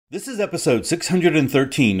This is episode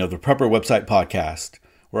 613 of the Prepper Website Podcast,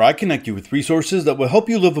 where I connect you with resources that will help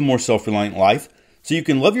you live a more self-reliant life so you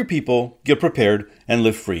can love your people, get prepared, and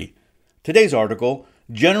live free. Today's article,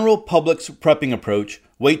 General Public's Prepping Approach,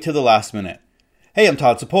 Wait to the Last Minute. Hey, I'm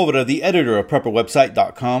Todd Sepulveda, the editor of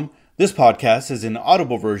PrepperWebsite.com. This podcast is an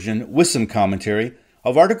audible version with some commentary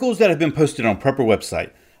of articles that have been posted on Prepper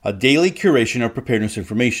Website, a daily curation of preparedness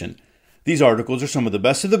information. These articles are some of the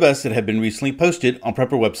best that have been recently posted on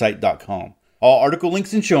PrepperWebsite.com. All article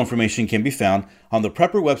links and show information can be found on the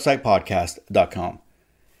PrepperWebsitePodcast.com.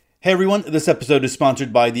 Hey everyone, this episode is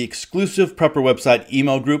sponsored by the exclusive Prepper Website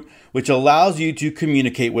email group, which allows you to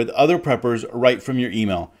communicate with other preppers right from your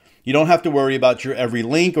email. You don't have to worry about your every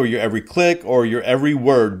link or your every click or your every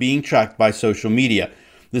word being tracked by social media.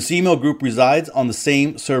 This email group resides on the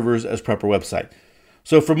same servers as Prepper Website.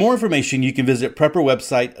 So for more information, you can visit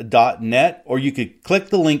prepperwebsite.net or you could click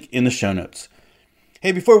the link in the show notes.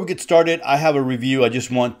 Hey, before we get started, I have a review I just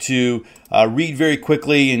want to read very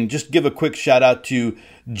quickly and just give a quick shout out to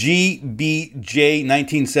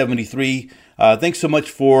GBJ1973. Thanks so much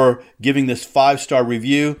for giving this 5-star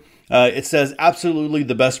review. It says, absolutely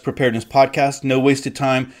the best preparedness podcast. No wasted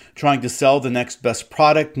time trying to sell the next best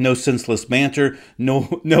product. No senseless banter.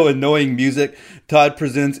 No annoying music. Todd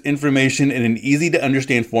presents information in an easy to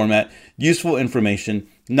understand format. Useful information,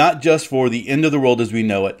 not just for the end of the world as we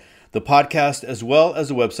know it. The podcast, as well as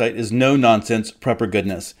the website, is no nonsense prepper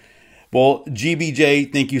goodness. Well,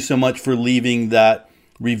 GBJ, thank you so much for leaving that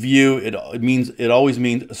review. It always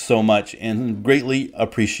means so much, and greatly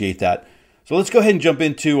appreciate that. So let's go ahead and jump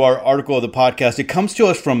into our article of the podcast. It comes to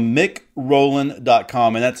us from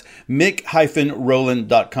MickRowland.com, and that's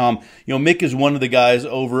Mick-Rowland.com. You know, Mick is one of the guys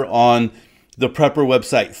over on the Prepper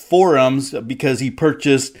Website forums because he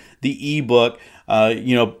purchased the ebook,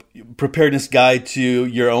 Preparedness Guide to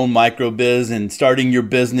Your Own Microbiz and Starting Your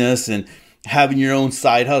Business and having your own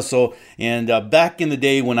side hustle. And back in the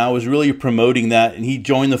day when I was really promoting that, and he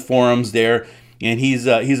joined the forums there, and he's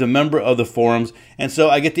a member of the forums, and so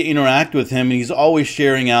I get to interact with him, and he's always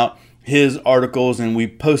sharing out his articles, and we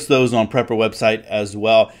post those on Prepper Website as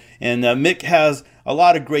well. And Mick has a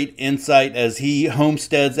lot of great insight as he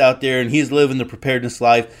homesteads out there, and he's living the preparedness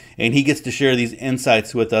life, and he gets to share these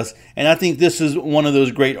insights with us. And I think this is one of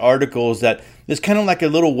those great articles that is kind of like a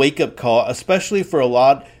little wake-up call, especially for a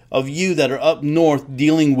lot of you that are up north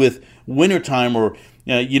dealing with wintertime, or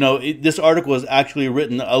this article is actually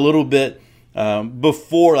written a little bit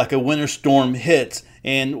before like a winter storm hits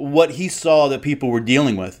and what he saw that people were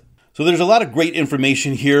dealing with. So there's a lot of great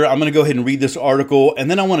information here. I'm going to go ahead and read this article,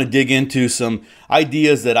 and then I want to dig into some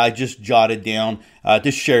ideas that I just jotted down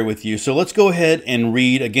to share with you. So let's go ahead and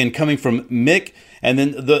read, again, coming from Mick, and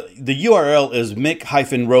then the URL is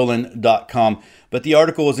Mick-Rowland.com, but the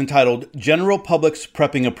article is entitled General Public's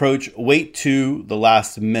Prepping Approach, Wait to the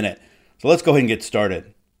Last Minute. So let's go ahead and get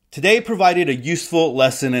started. Today provided a useful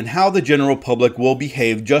lesson in how the general public will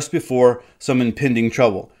behave just before some impending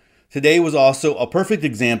trouble. Today was also a perfect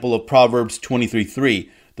example of Proverbs 23:3.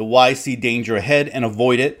 The wise see danger ahead and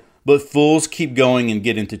avoid it, but fools keep going and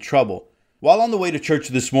get into trouble. While on the way to church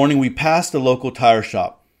this morning, we passed a local tire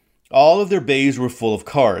shop. All of their bays were full of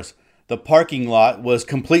cars. The parking lot was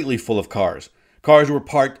completely full of cars. Cars were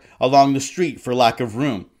parked along the street for lack of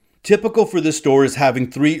room. Typical for this store is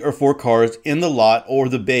having 3 or 4 cars in the lot or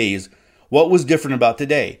the bays. What was different about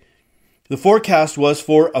today? The forecast was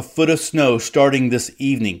for a foot of snow starting this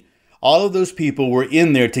evening. All of those people were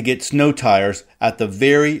in there to get snow tires at the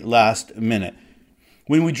very last minute.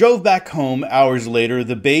 When we drove back home hours later,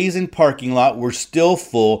 the bays and parking lot were still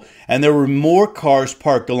full and there were more cars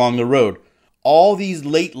parked along the road. All these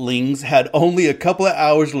latelings had only a couple of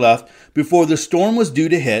hours left before the storm was due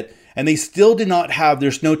to hit, and they still did not have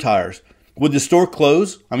their snow tires. Would the store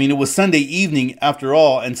close? I mean, it was Sunday evening after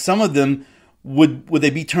all, and some of them, would they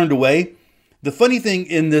be turned away? The funny thing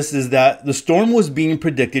in this is that the storm was being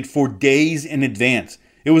predicted for days in advance.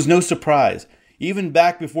 It was no surprise. Even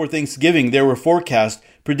back before Thanksgiving, there were forecasts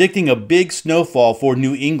predicting a big snowfall for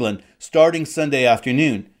New England starting Sunday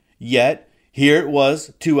afternoon. Yet, here it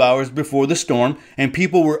was 2 hours before the storm, and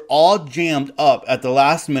people were all jammed up at the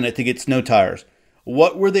last minute to get snow tires.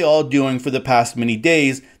 What were they all doing for the past many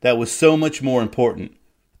days that was so much more important?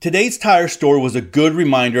 Today's tire store was a good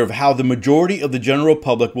reminder of how the majority of the general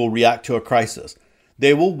public will react to a crisis.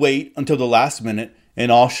 They will wait until the last minute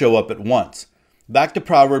and all show up at once. Back to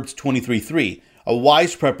Proverbs 23:3. A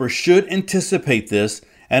wise prepper should anticipate this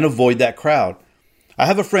and avoid that crowd. I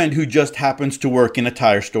have a friend who just happens to work in a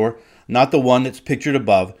tire store, not the one that's pictured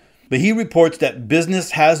above, but he reports that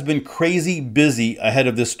business has been crazy busy ahead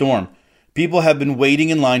of this storm. People have been waiting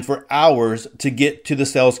in line for hours to get to the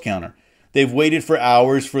sales counter. They've waited for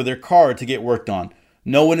hours for their car to get worked on.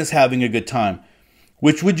 No one is having a good time.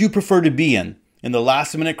 Which would you prefer to be in? In the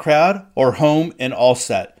last minute crowd or home and all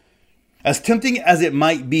set? As tempting as it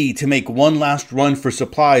might be to make one last run for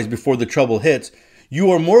supplies before the trouble hits, you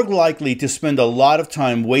are more likely to spend a lot of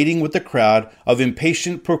time waiting with the crowd of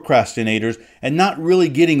impatient procrastinators and not really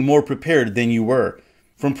getting more prepared than you were.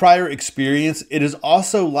 From prior experience, it is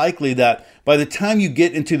also likely that by the time you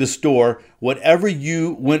get into the store, whatever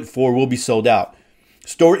you went for will be sold out.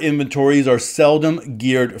 Store inventories are seldom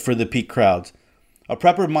geared for the peak crowds. A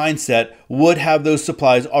prepper mindset would have those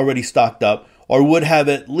supplies already stocked up or would have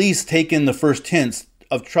at least taken the first hints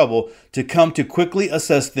of trouble to come to quickly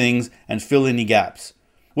assess things and fill any gaps.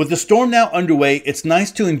 With the storm now underway, it's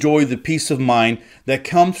nice to enjoy the peace of mind that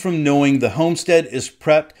comes from knowing the homestead is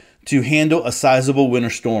prepped to handle a sizable winter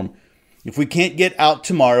storm. If we can't get out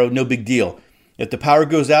tomorrow, no big deal. If the power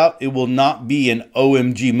goes out, it will not be an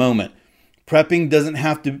OMG moment. Prepping doesn't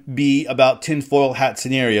have to be about tinfoil hat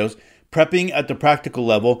scenarios. Prepping at the practical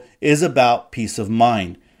level is about peace of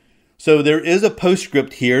mind. So there is a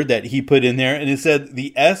postscript here that he put in there, and it said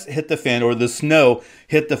the S hit the fan, or the snow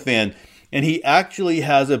hit the fan. And he actually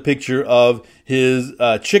has a picture of his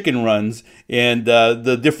chicken runs and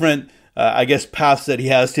the different paths that he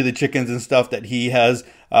has to the chickens and stuff that he has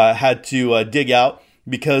had to dig out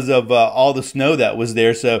because of all the snow that was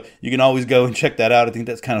there. So you can always go and check that out. I think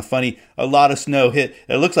that's kind of funny. A lot of snow hit.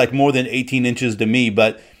 It looks like more than 18 inches to me,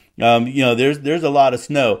 but there's a lot of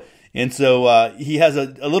snow. And so he has a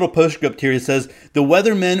little postscript here. It says, the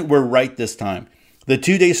weathermen were right this time. The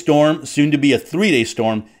 2-day storm, soon to be a 3-day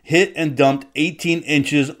storm, hit and dumped 18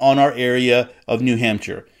 inches on our area of New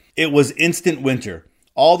Hampshire. It was instant winter.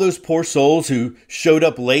 All those poor souls who showed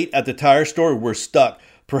up late at the tire store were stuck,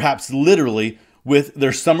 perhaps literally, with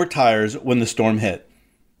their summer tires when the storm hit.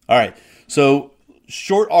 All right, so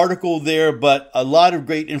short article there, but a lot of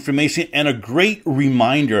great information and a great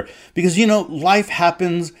reminder because, life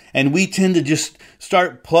happens and we tend to just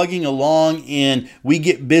start plugging along and we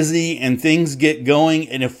get busy and things get going.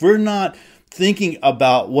 And if we're not thinking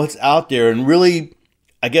about what's out there and really,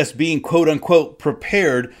 being quote unquote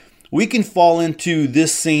prepared, we can fall into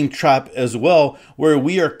this same trap as well, where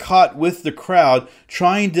we are caught with the crowd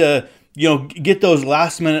trying to, get those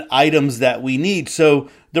last minute items that we need. So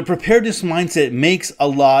the preparedness mindset makes a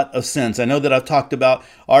lot of sense. I know that I've talked about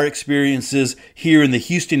our experiences here in the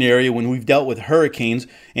Houston area when we've dealt with hurricanes,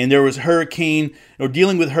 and there was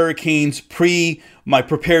dealing with hurricanes pre my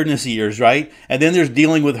preparedness years, right? And then there's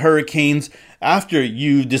dealing with hurricanes after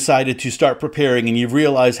you decided to start preparing and you've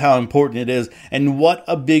realized how important it is and what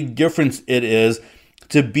a big difference it is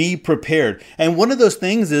to be prepared. And one of those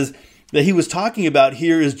things is that he was talking about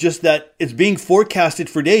here is just that it's being forecasted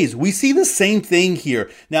for days. We see the same thing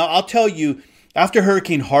here. Now, I'll tell you, after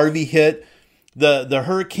Hurricane Harvey hit, the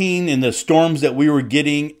hurricane and the storms that we were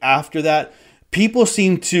getting after that, people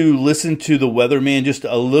seemed to listen to the weatherman just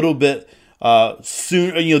a little bit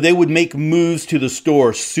sooner. They would make moves to the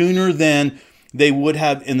store sooner than they would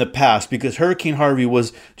have in the past because Hurricane Harvey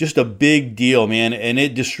was just a big deal, man, and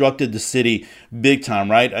it disrupted the city big time,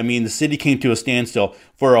 right? I mean, the city came to a standstill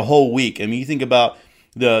for a whole week. I mean, you think about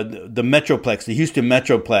the Metroplex, the Houston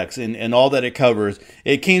Metroplex, and all that it covers.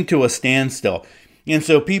 It came to a standstill. And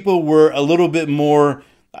so people were a little bit more,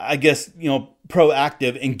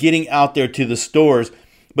 proactive in getting out there to the stores.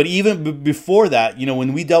 But even before that,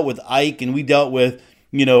 when we dealt with Ike and we dealt with,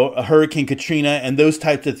 Hurricane Katrina and those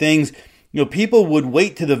types of things, people would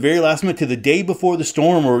wait to the very last minute, to the day before the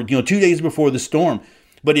storm or, 2 days before the storm.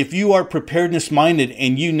 But if you are preparedness minded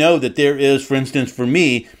and you know that there is, for instance, for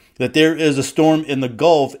me, that there is a storm in the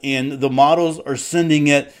Gulf and the models are sending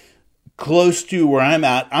it close to where I'm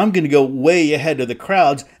at, I'm going to go way ahead of the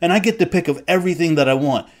crowds and I get to pick of everything that I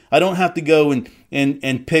want. I don't have to go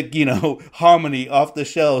and pick, Harmony off the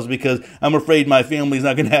shelves because I'm afraid my family's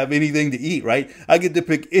not going to have anything to eat, right? I get to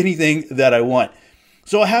pick anything that I want.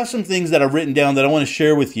 So I have some things that I've written down that I want to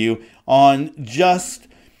share with you on just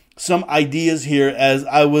some ideas here as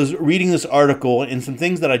I was reading this article and some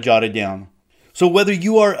things that I jotted down. So whether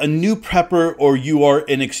you are a new prepper or you are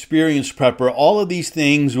an experienced prepper, all of these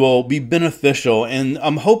things will be beneficial. And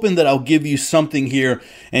I'm hoping that I'll give you something here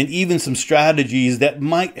and even some strategies that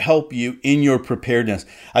might help you in your preparedness.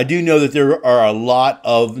 I do know that there are a lot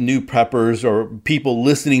of new preppers or people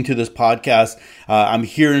listening to this podcast. I'm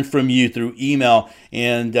hearing from you through email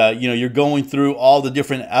and, you're going through all the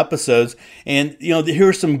different episodes and, here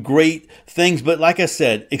are some great things. But like I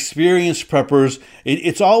said, experienced preppers,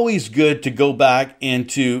 it's always good to go back and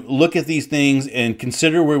to look at these things and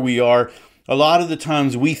consider where we are A lot of the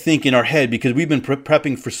times we think in our head, because we've been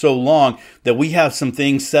prepping for so long, that we have some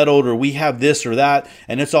things settled or we have this or that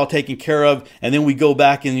and it's all taken care of. And then we go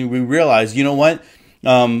back and we realize, you know what?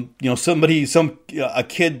 A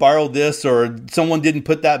kid borrowed this or someone didn't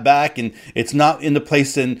put that back and it's not in the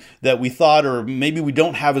place that we thought, or maybe we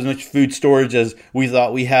don't have as much food storage as we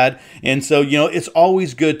thought we had. And so, it's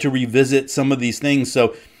always good to revisit some of these things.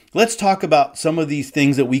 So let's talk about some of these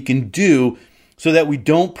things that we can do so that we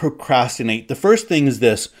don't procrastinate. The first thing is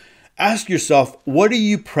this: ask yourself, what are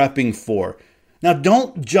you prepping for? Now,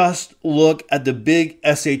 don't just look at the big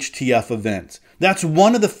SHTF events. That's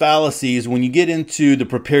one of the fallacies when you get into the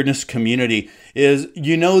preparedness community is,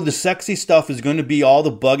 the sexy stuff is going to be all the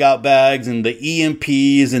bug out bags and the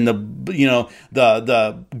EMPs and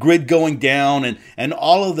the grid going down and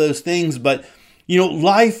all of those things. But,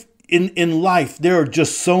 life in life, there are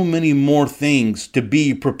just so many more things to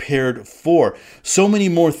be prepared for. So many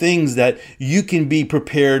more things that you can be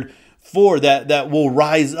prepared for that will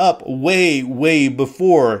rise up way, way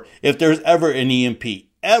before if there's ever an EMP,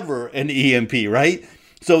 right?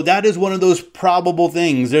 So that is one of those probable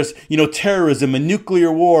things. There's, terrorism and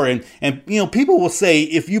nuclear war. And people will say,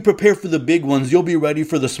 if you prepare for the big ones, you'll be ready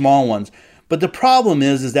for the small ones. But the problem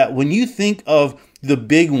is that when you think of the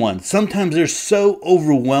big ones, sometimes they're so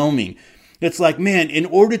overwhelming. It's like, man, in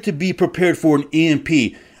order to be prepared for an EMP,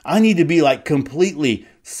 I need to be like completely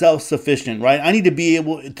self-sufficient, right? I need to be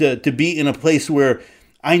able to be in a place where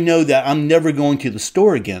I know that I'm never going to the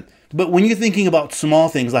store again. But when you're thinking about small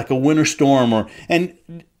things like a winter storm and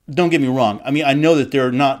don't get me wrong, I know that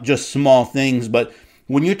they're not just small things, but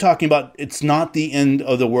when you're talking about, it's not the end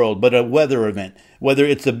of the world, but a weather event, whether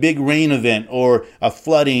it's a big rain event or a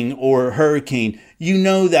flooding or a hurricane, you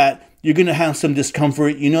know that you're going to have some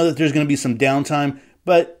discomfort. You know that there's going to be some downtime,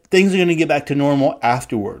 but things are going to get back to normal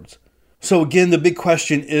afterwards. So again, the big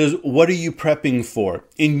question is, what are you prepping for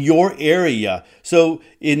in your area? So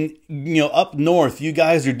in, up north, you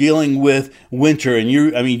guys are dealing with winter and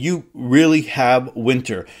you really have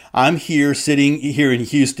winter. I'm sitting here in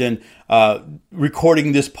Houston,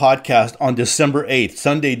 recording this podcast on December 8th,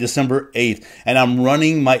 Sunday, December 8th, and I'm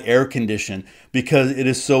running my air condition because it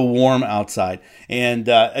is so warm outside. And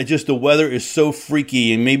the weather is so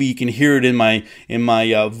freaky, and maybe you can hear it in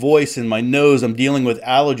my voice and my nose. I'm dealing with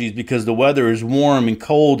allergies because the weather is warm and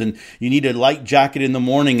cold, and you need a light jacket in the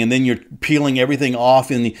morning, and then you're peeling everything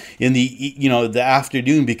off in the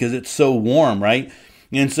afternoon because it's so warm, right?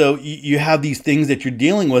 And so you have these things that you're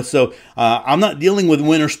dealing with. So I'm not dealing with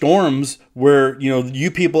winter storms where,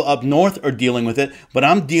 you people up north are dealing with it, but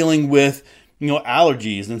I'm dealing with,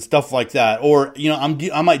 allergies and stuff like that. Or,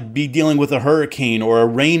 I might be dealing with a hurricane or a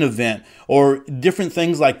rain event or different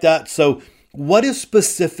things like that. So what is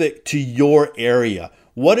specific to your area?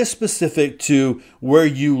 What is specific to where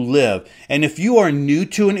you live? And if you are new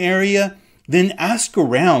to an area, then ask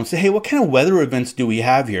around. Say, hey, what kind of weather events do we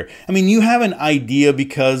have here? You have an idea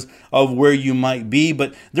because of where you might be,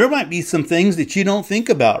 but there might be some things that you don't think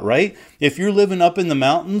about, right? If you're living up in the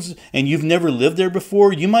mountains and you've never lived there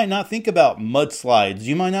before, you might not think about mudslides.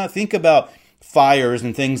 You might not think about fires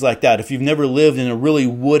and things like that if you've never lived in a really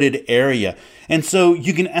wooded area. And so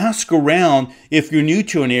you can ask around if you're new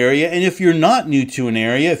to an area, and if you're not new to an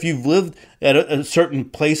area, if you've lived at a certain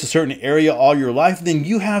place, a certain area all your life, then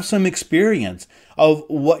you have some experience of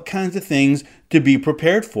what kinds of things to be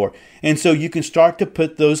prepared for. And so you can start to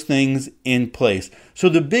put those things in place. So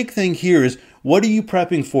the big thing here is, what are you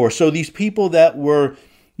prepping for? So these people that were,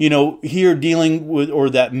 here dealing with, or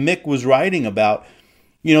that Mick was writing about,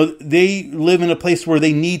 they live in a place where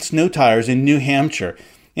they need snow tires in New Hampshire.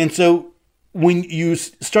 And so when you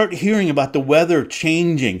start hearing about the weather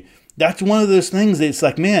changing, that's one of those things that it's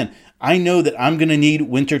like, man, I know that I'm going to need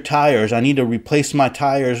winter tires. I need to replace my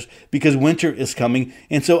tires because winter is coming.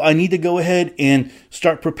 And so I need to go ahead and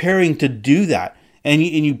start preparing to do that. And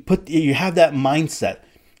you have that mindset.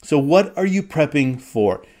 So what are you prepping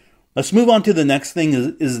for? Let's move on to the next thing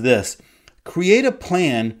is this. Create a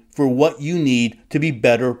plan for what you need to be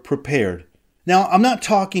better prepared. Now, I'm not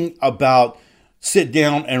talking about sit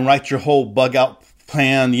down and write your whole bug out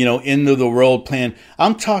plan, end of the world plan.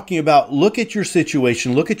 I'm talking about look at your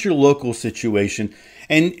situation, look at your local situation,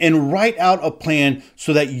 and write out a plan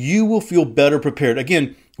so that you will feel better prepared.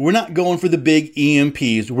 Again, we're not going for the big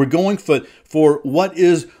EMPs. We're going for what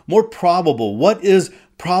is more probable, what is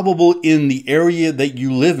probable in the area that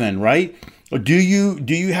you live in, right? Do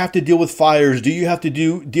you have to deal with fires? Do you have to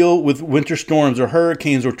deal with winter storms or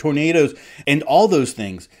hurricanes or tornadoes and all those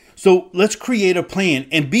things? So let's create a plan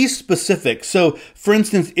and be specific. So for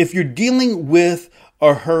instance, if you're dealing with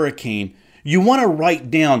a hurricane, you want to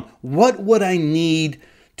write down, what would I need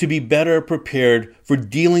to be better prepared for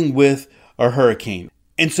dealing with a hurricane.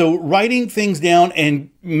 And so writing things down and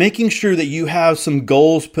making sure that you have some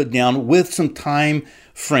goals put down with some time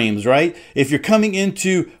frames, right? If you're coming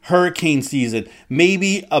into hurricane season,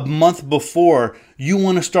 maybe a month before, you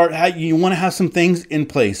want to have some things in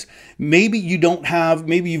place. Maybe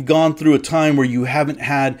you've gone through a time where you haven't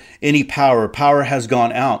had any power. Power has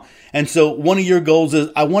gone out. And so one of your goals is,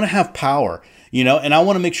 I want to have power. And I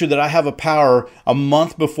want to make sure that I have a power a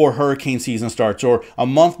month before hurricane season starts, or a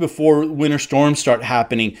month before winter storms start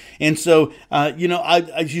happening. And so,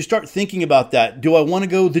 as you start thinking about that, do I want to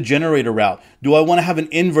go the generator route? Do I want to have an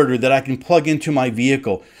inverter that I can plug into my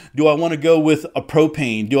vehicle? Do I want to go with a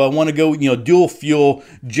propane? Do I want to go, dual fuel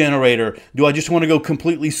generator? Do I just want to go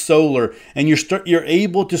completely solar? And you're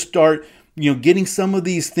able to start getting some of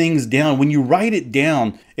these things down. When you write it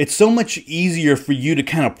down, it's so much easier for you to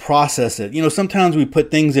kind of process it. Sometimes we put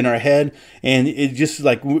things in our head and it just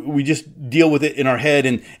like we just deal with it in our head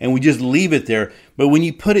and we just leave it there. But when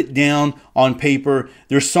you put it down on paper,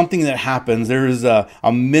 there's something that happens. There is a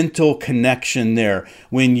mental connection there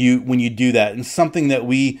when you do that. And something that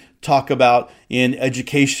we talk about in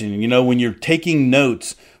education, when you're taking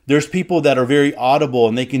notes, there's people that are very audible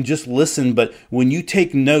and they can just listen, but when you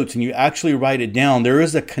take notes and you actually write it down, there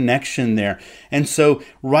is a connection there. And so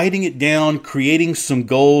writing it down, creating some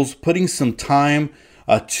goals, putting some time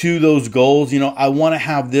to those goals. I want to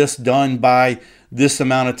have this done by this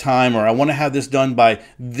amount of time, or I want to have this done by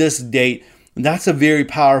this date. That's a very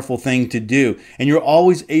powerful thing to do. And you're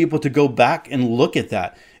always able to go back and look at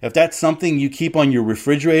that. If that's something you keep on your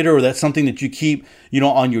refrigerator, or that's something that you keep,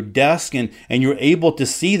 on your desk, and you're able to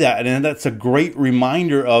see that, and that's a great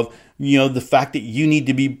reminder of, the fact that you need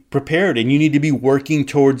to be prepared and you need to be working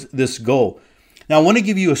towards this goal. Now, I want to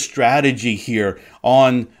give you a strategy here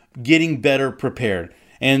on getting better prepared.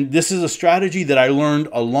 And this is a strategy that I learned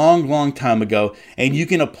a long, long time ago, and you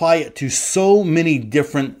can apply it to so many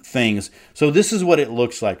different things. So this is what it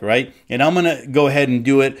looks like, right? And I'm going to go ahead and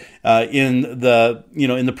do it in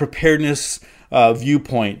the preparedness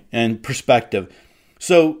viewpoint and perspective.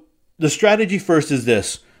 So the strategy first is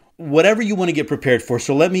this: whatever you want to get prepared for.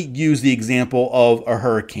 So let me use the example of a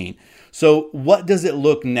hurricane. So what does it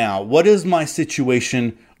look now? What does my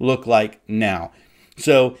situation look like now?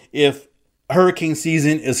 So if hurricane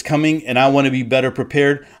season is coming and I want to be better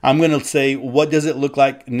prepared, I'm going to say, what does it look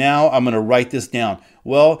like now? I'm going to write this down.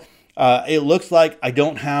 Well, it looks like I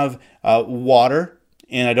don't have water,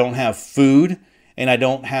 and I don't have food, and I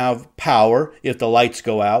don't have power if the lights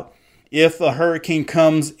go out. If a hurricane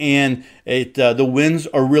comes and the winds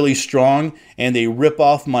are really strong and they rip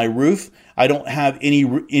off my roof, I don't have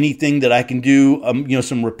anything that I can do,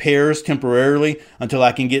 some repairs temporarily until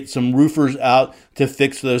I can get some roofers out to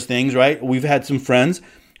fix those things, right? We've had some friends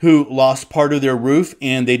who lost part of their roof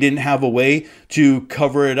and they didn't have a way to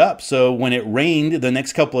cover it up. So when it rained the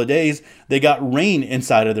next couple of days, they got rain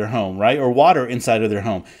inside of their home, right? Or water inside of their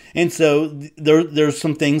home. And so there's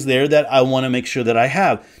some things there that I want to make sure that I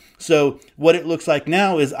have. So what it looks like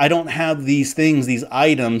now is I don't have these things, these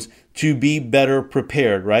items, to be better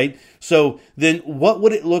prepared, right? So then what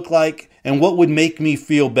would it look like and what would make me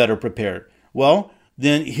feel better prepared? Well,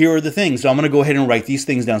 then here are the things. So I'm going to go ahead and write these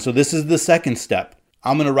things down. So this is the second step.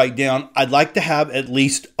 I'm going to write down, I'd like to have at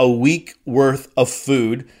least a week worth of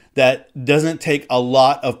food that doesn't take a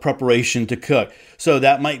lot of preparation to cook. So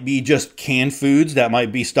that might be just canned foods. That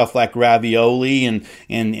might be stuff like ravioli and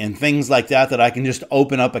things like that I can just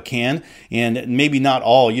open up a can, and maybe not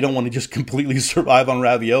all. You don't want to just completely survive on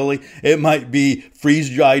ravioli. It might be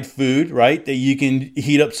freeze-dried food, right, that you can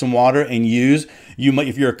heat up some water and use. You might,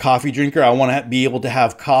 if you're a coffee drinker, I want to be able to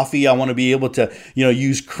have coffee. I want to be able to,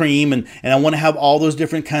 use cream, and I want to have all those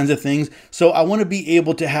different kinds of things. So I want to be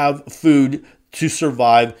able to have food to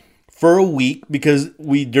survive for a week, because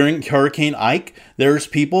during Hurricane Ike, there's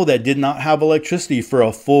people that did not have electricity for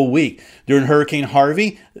a full week. During Hurricane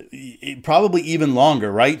Harvey, probably even longer,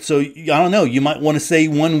 right? So I don't know, you might want to say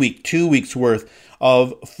 1 week, 2 weeks worth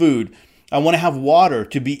of food. I want to have water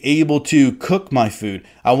to be able to cook my food.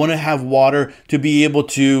 I want to have water to be able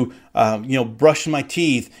to, brush my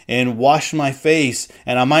teeth and wash my face.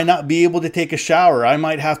 And I might not be able to take a shower. I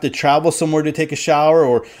might have to travel somewhere to take a shower,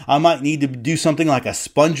 or I might need to do something like a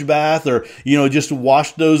sponge bath, or, just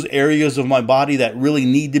wash those areas of my body that really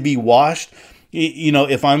need to be washed.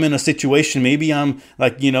 If I'm in a situation, maybe I'm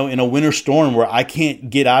like, in a winter storm where I can't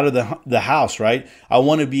get out of the house, right? I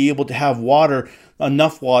want to be able to have water,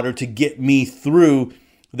 enough water to get me through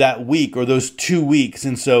that week or those 2 weeks.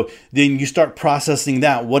 And so then you start processing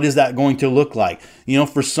that. What is that going to look like?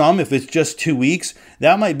 For some, if it's just 2 weeks,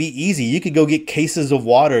 that might be easy. You could go get cases of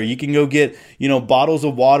water. You can go get, bottles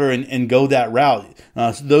of water and go that route.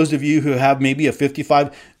 So those of you who have maybe a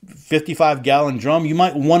 55 gallon drum, you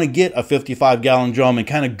might want to get a 55 gallon drum and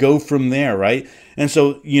kind of go from there, right? And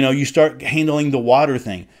so, you start handling the water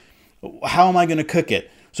thing. How am I going to cook it?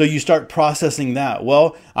 So you start processing that.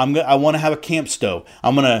 Well, I want to have a camp stove. I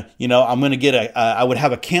would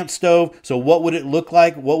have a camp stove. So what would it look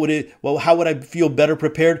like? How would I feel better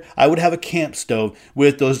prepared? I would have a camp stove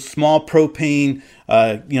with those small propane,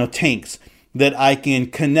 tanks that I can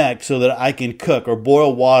connect so that I can cook or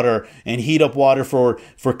boil water and heat up water for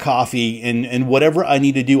coffee and whatever I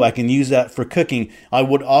need to do, I can use that for cooking. I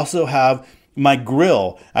would also have my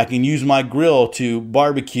grill. I can use my grill to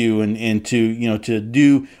barbecue and to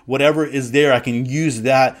do whatever is there. I can use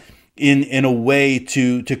that in a way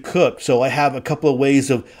to cook. So I have a couple of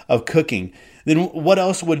ways of cooking. Then what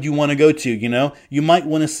else would you want to go to? You might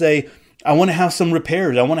want to say, I want to have some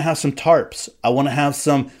repairs. I want to have some tarps. I want to have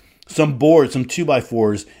some boards, some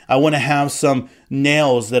 2x4s. I want to have some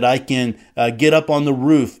nails that I can get up on the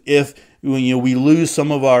roof if we lose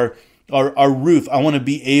some of our roof. I want to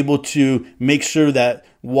be able to make sure that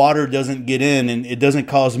water doesn't get in and it doesn't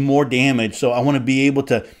cause more damage. So I want to be able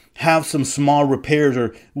to have some small repairs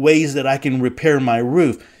or ways that I can repair my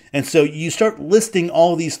roof. And so you start listing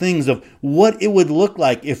all these things of what it would look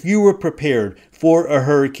like if you were prepared for a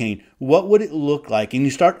hurricane. What would it look like? And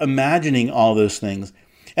you start imagining all those things.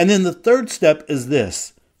 And then the third step is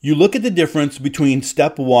this. You look at the difference between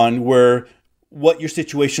step one, where what your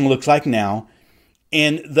situation looks like now,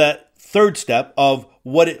 and that third step of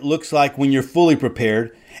what it looks like when you're fully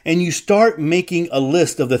prepared, and you start making a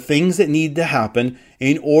list of the things that need to happen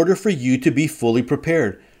in order for you to be fully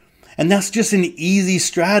prepared. And that's just an easy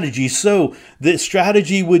strategy. So the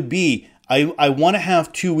strategy would be, I want to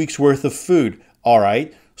have 2 weeks worth of food. All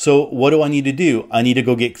right. So what do I need to do? I need to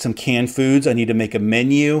go get some canned foods. I need to make a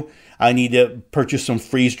menu. I need to purchase some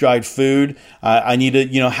freeze-dried food. I need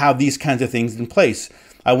to, have these kinds of things in place.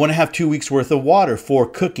 I want to have 2 weeks worth of water for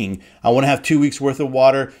cooking. I want to have 2 weeks worth of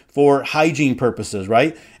water for hygiene purposes,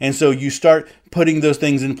 right? And so you start putting those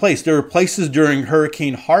things in place. There were places during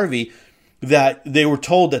Hurricane Harvey that they were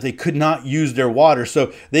told that they could not use their water.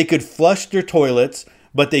 So they could flush their toilets,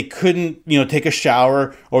 but they couldn't, take a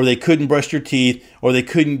shower, or they couldn't brush their teeth, or they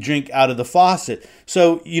couldn't drink out of the faucet.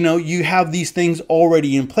 So, you have these things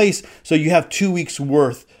already in place. So you have 2 weeks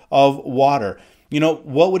worth of water.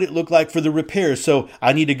 What would it look like for the repairs? So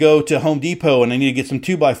I need to go to Home Depot and I need to get some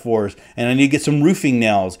 2x4s and I need to get some roofing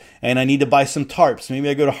nails and I need to buy some tarps. Maybe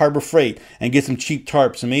I go to Harbor Freight and get some cheap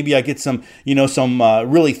tarps, and maybe I get some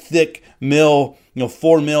really thick 4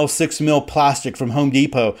 mil, 6 mil plastic from Home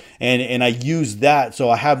Depot, and I use that. So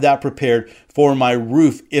I have that prepared for my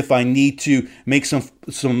roof if I need to make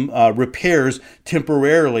some repairs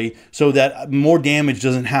temporarily so that more damage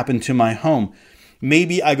doesn't happen to my home.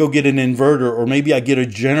 Maybe I go get an inverter, or maybe I get a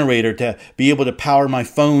generator to be able to power my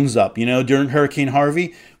phones up. During Hurricane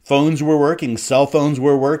Harvey, phones were working, cell phones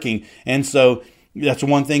were working. And so that's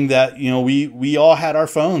one thing that, we all had our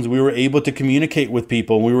phones. We were able to communicate with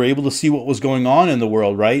people. We were able to see what was going on in the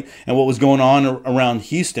world, right? And what was going on around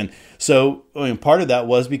Houston. So part of that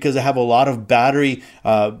was because I have a lot of battery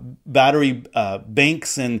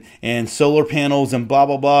banks and solar panels and blah,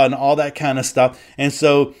 blah, blah, and all that kind of stuff. And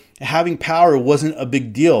so having power wasn't a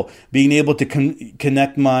big deal. Being able to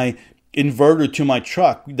connect my inverter to my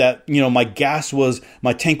truck, that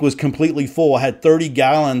my tank was completely full. I had 30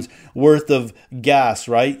 gallons worth of gas,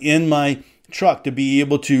 right, in my truck to be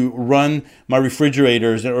able to run my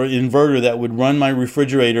refrigerators, or inverter that would run my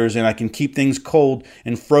refrigerators, and I can keep things cold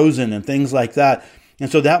and frozen and things like that.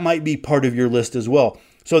 And so that might be part of your list as well.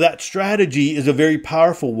 So that strategy is a very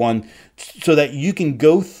powerful one, so that you can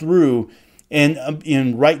go through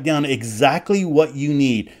and write down exactly what you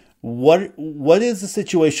need. What is the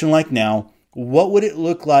situation like now? What would it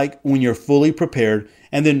look like when you're fully prepared?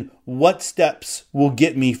 And then what steps will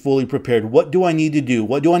get me fully prepared? What do I need to do?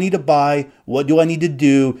 What do I need to buy? What do I need to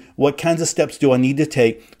do? What kinds of steps do I need to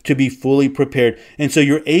take to be fully prepared? And so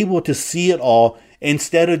you're able to see it all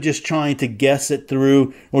instead of just trying to guess it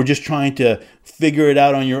through, or just trying to figure it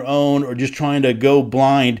out on your own, or just trying to go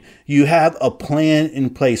blind. You have a plan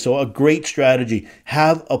in place. So a great strategy,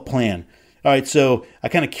 have a plan. All right, so I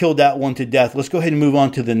kind of killed that one to death. Let's go ahead and move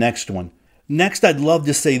on to the next one. Next, I'd love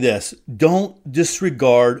to say this. Don't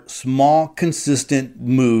disregard small, consistent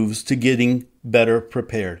moves to getting better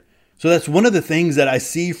prepared. So that's one of the things that I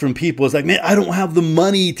see from people is like, man, I don't have the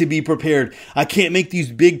money to be prepared. I can't make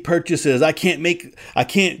these big purchases. I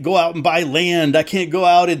can't go out and buy land. I can't go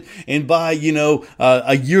out and buy,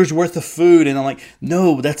 a year's worth of food. And I'm like,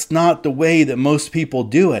 no, that's not the way that most people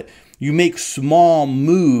do it. You make small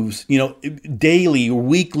moves, daily,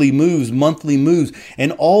 weekly moves, monthly moves,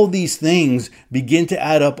 and all these things begin to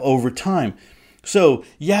add up over time. So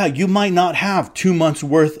yeah, you might not have 2 months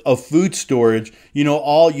worth of food storage. You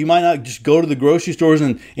might not just go to the grocery stores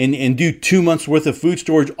and do 2 months worth of food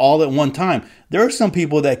storage all at one time. There are some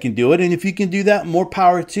people that can do it. And if you can do that, more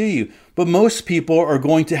power to you. But most people are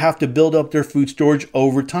going to have to build up their food storage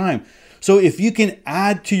over time. So if you can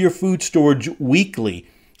add to your food storage weekly,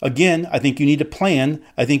 again, I think you need a plan.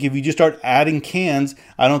 I think if you just start adding cans,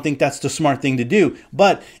 I don't think that's the smart thing to do.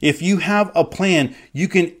 But if you have a plan, you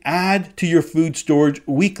can add to your food storage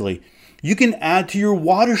weekly. You can add to your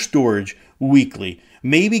water storage weekly.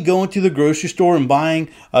 Maybe going to the grocery store and buying,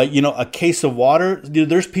 a case of water.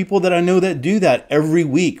 There's people that I know that do that every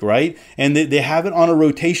week, right? And they have it on a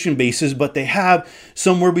rotation basis, but they have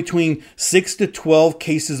somewhere between 6 to 12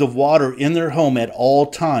 cases of water in their home at all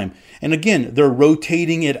time. And again, they're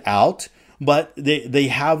rotating it out, but they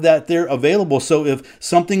have that there available. So if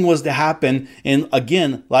something was to happen, and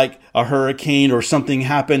again, like a hurricane or something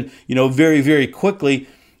happened, very, very quickly,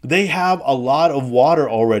 they have a lot of water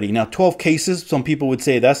already. Now, 12 cases, some people would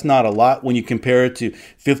say that's not a lot when you compare it to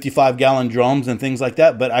 55-gallon drums and things like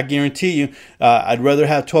that. But I guarantee you, I'd rather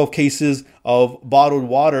have 12 cases of bottled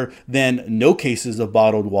water than no cases of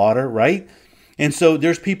bottled water, right? And so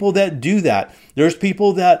there's people that do that. There's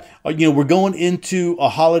people that, we're going into a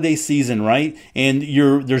holiday season, right? And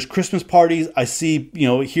there's Christmas parties. I see,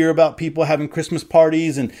 hear about people having Christmas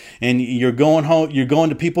parties and you're going home, you're going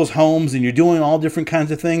to people's homes and you're doing all different kinds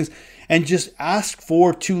of things, and just ask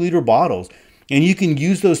for 2-liter bottles. And you can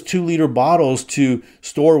use those 2-liter bottles to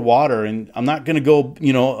store water. And I'm not going to go,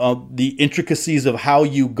 the intricacies of how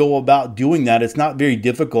you go about doing that. It's not very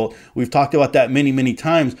difficult. We've talked about that many, many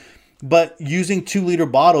times. But using 2-liter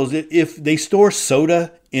bottles, if they store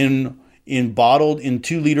soda in bottled in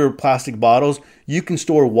 2-liter plastic bottles, you can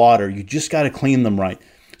store water. You just got to clean them right.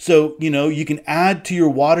 So, you can add to your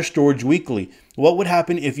water storage weekly. What would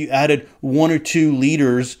happen if you added 1 or 2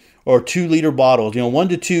 liters or 2-liter bottles, 1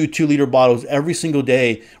 to 2 2-liter bottles every single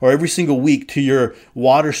day or every single week to your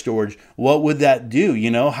water storage? What would that do?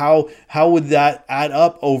 How would that add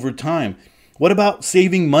up over time? What about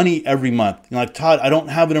saving money every month? Like, Todd, I don't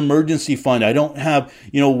have an emergency fund. I don't have,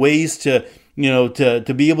 ways to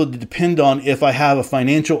be able to depend on if I have a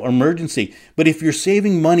financial emergency. But if you're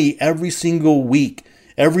saving money every single week,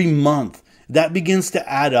 every month, that begins to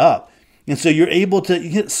add up. And so you're able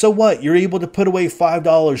to, so what? You're able to put away $5,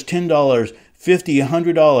 $10, $50,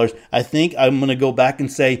 $100. I think I'm going to go back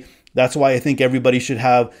and say, that's why I think everybody should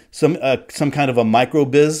have some kind of a micro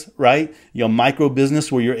biz, right? Micro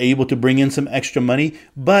business where you're able to bring in some extra money.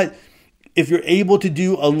 But if you're able to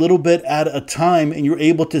do a little bit at a time and you're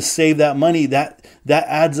able to save that money, that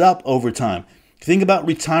adds up over time. Think about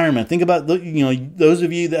retirement. Think about those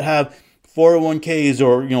of you that have 401ks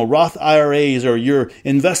or Roth IRAs, or you're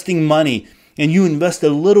investing money and you invest a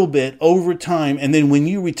little bit over time, and then when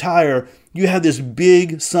you retire, you have this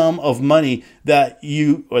big sum of money that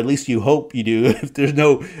or at least you hope you do, if there's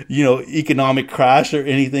no, economic crash or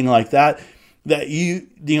anything like that, that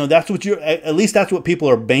that's what at least that's what people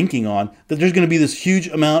are banking on, that there's going to be this huge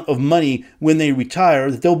amount of money when they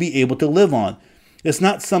retire that they'll be able to live on. It's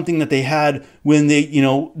not something that they had when they,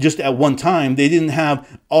 just at one time. They didn't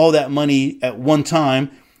have all that money at one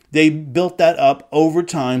time. They built that up over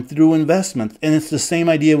time through investments. And it's the same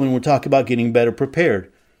idea when we're talking about getting better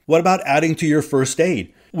prepared. What about adding to your first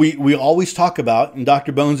aid? We always talk about, and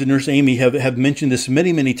Dr. Bones and Nurse Amy have mentioned this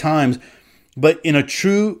many, many times, but in a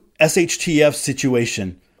true SHTF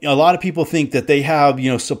situation, a lot of people think that they have,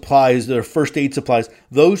 supplies, their first aid supplies.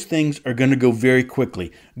 Those things are going to go very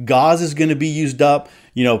quickly. Gauze is going to be used up.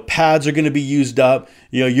 Pads are going to be used up.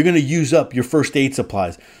 You're going to use up your first aid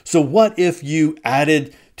supplies. So what if you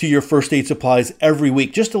added to your first aid supplies every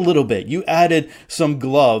week, just a little bit? You added some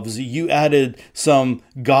gloves, you added some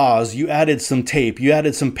gauze, you added some tape, you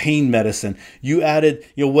added some pain medicine, you added,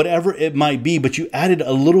 whatever it might be, but you added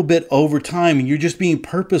a little bit over time, and you're just being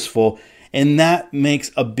purposeful. And that makes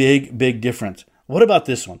a big, big difference. What about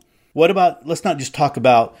this one? Let's not just talk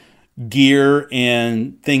about gear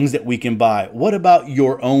and things that we can buy. What about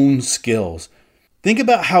your own skills? Think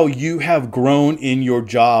about how you have grown in your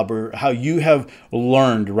job or how you have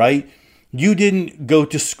learned, right? You didn't go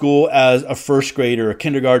to school as a first grader, a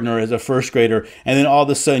kindergartner as a first grader, and then all of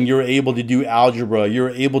a sudden you're able to do algebra,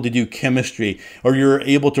 you're able to do chemistry, or you're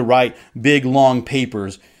able to write big, long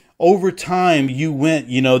papers. Over time, you went,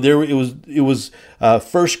 it was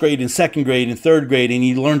first grade and second grade and third grade, and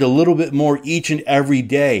you learned a little bit more each and every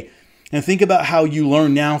day. And think about how you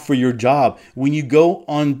learn now for your job. When you go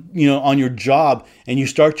on your job and you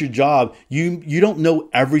start your job, you don't know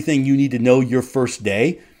everything you need to know your first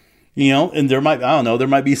day. And there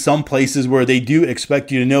might be some places where they do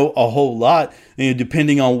expect you to know a whole lot,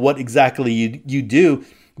 depending on what exactly you do.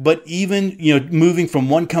 But even, moving from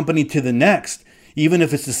one company to the next, even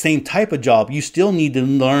if it's the same type of job, you still need to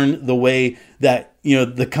learn the way that,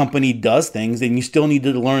 the company does things, and you still need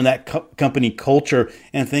to learn that company culture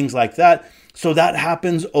and things like that. So that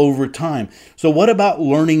happens over time. So what about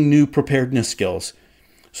learning new preparedness skills?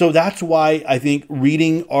 So that's why I think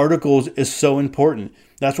reading articles is so important.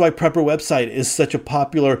 That's why Prepper website is such a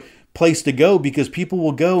popular place to go, because people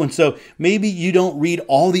will go. And so maybe you don't read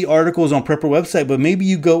all the articles on Prepper website, but maybe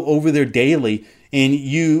you go over there daily and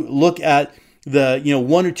you look at the,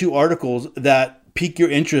 one or two articles that pique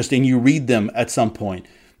your interest and you read them at some point.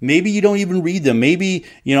 Maybe you don't even read them. Maybe,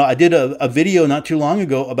 I did a video not too long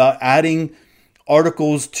ago about adding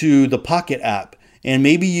articles to the Pocket app. And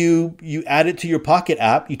maybe you add it to your Pocket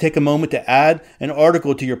app. You take a moment to add an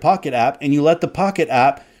article to your Pocket app, and you let the Pocket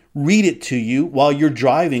app read it to you while you're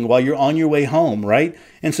driving, while you're on your way home, right?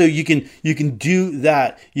 And so you can do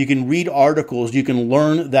that. You can read articles. You can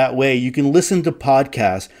learn that way. You can listen to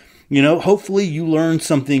podcasts. Hopefully you learned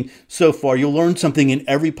something so far. You'll learn something in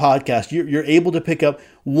every podcast. You're able to pick up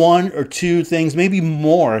one or two things, maybe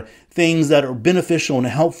more things that are beneficial and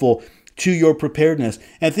helpful to your preparedness.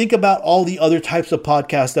 And think about all the other types of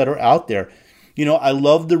podcasts that are out there. I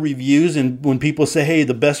love the reviews, and when people say, hey,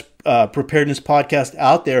 the best preparedness podcast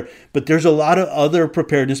out there, but there's a lot of other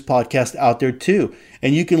preparedness podcasts out there too.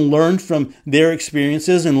 And you can learn from their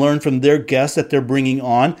experiences and learn from their guests that they're bringing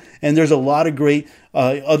on. And there's a lot of great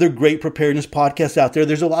other great preparedness podcasts out there.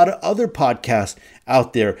 There's a lot of other podcasts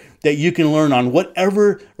out there that you can learn on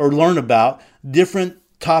learn about different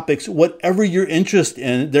topics, whatever you're interested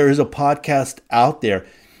in. There is a podcast out there.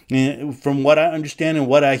 And from what I understand and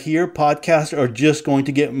what I hear, podcasts are just going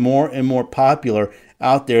to get more and more popular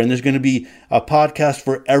out there. And there's going to be a podcast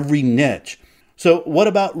for every niche. So what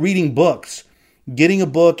about reading books? Getting a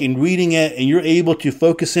book and reading it, and you're able to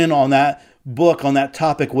focus in on that book, on that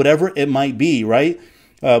topic, whatever it might be, right?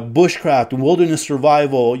 Bushcraft, wilderness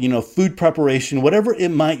survival, food preparation, whatever it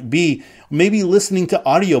might be. Maybe listening to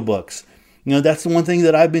audiobooks. That's the one thing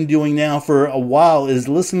that I've been doing now for a while, is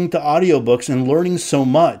listening to audiobooks and learning so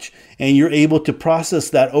much. And you're able to process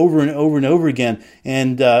that over and over and over again.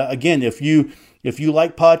 And again, if you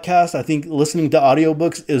like podcasts, I think listening to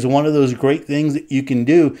audiobooks is one of those great things that you can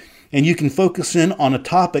do. And you can focus in on a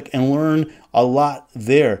topic and learn a lot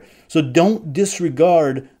there. So don't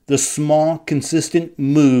disregard the small, consistent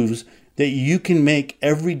moves that you can make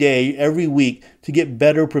every day, every week to get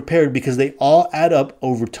better prepared, because they all add up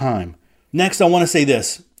over time. Next, I want to say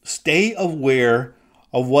this: stay aware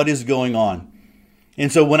of what is going on. And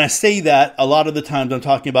so when I say that, a lot of the times I'm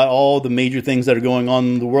talking about all the major things that are going on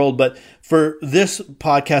in the world. But for this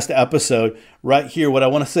podcast episode right here, what I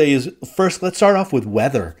want to say is, first, let's start off with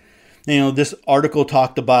weather. This article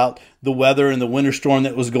talked about the weather and the winter storm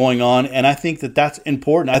that was going on. And I think that that's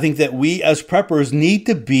important. I think that we as preppers need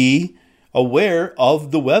to be aware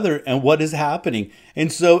of the weather and what is happening.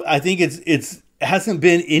 And so I think it hasn't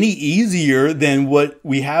been any easier than what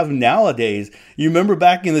we have nowadays. You remember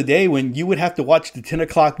back in the day when you would have to watch the 10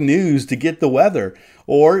 o'clock news to get the weather,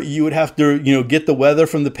 or you would have to, get the weather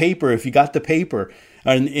from the paper if you got the paper.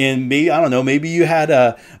 And maybe, I don't know, maybe you had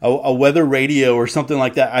a weather radio or something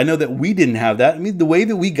like that. I know that we didn't have that. I mean, the way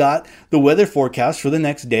that we got the weather forecast for the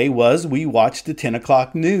next day was we watched the 10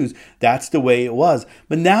 o'clock news. That's the way it was.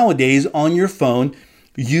 But nowadays on your phone,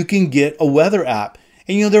 you can get a weather app.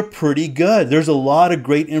 And, they're pretty good. There's a lot of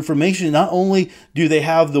great information. Not only do they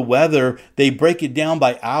have the weather, they break it down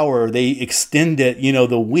by hour. They extend it,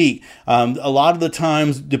 the week. A lot of the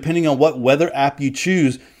times, depending on what weather app you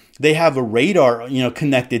choose, they have a radar,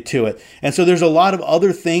 connected to it. And so there's a lot of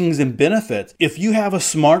other things and benefits. If you have a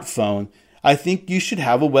smartphone, I think you should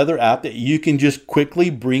have a weather app that you can just quickly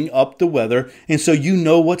bring up the weather, and so you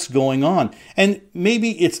know what's going on. And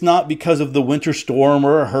maybe it's not because of the winter storm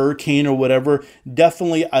or a hurricane or whatever.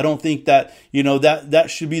 Definitely, I don't think that, that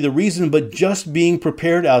should be the reason, but just being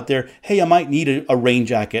prepared out there. Hey, I might need a rain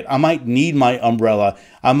jacket. I might need my umbrella.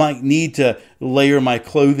 I might need to layer my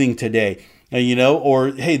clothing today.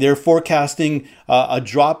 or hey, they're forecasting a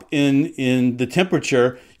drop in the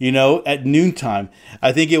temperature, at noontime.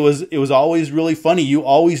 I think it was always really funny. You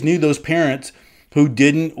always knew those parents who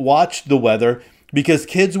didn't watch the weather, because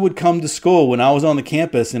kids would come to school when I was on the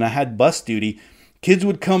campus and I had bus duty. Kids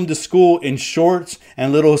would come to school in shorts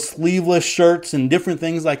and little sleeveless shirts and different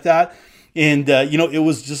things like that. And, it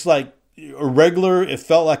was just like it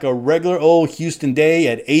felt like a regular old Houston day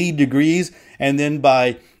at 80 degrees. And then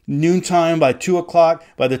by noontime, by 2 o'clock,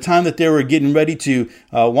 by the time that they were getting ready to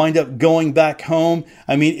wind up going back home,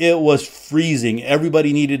 it was freezing.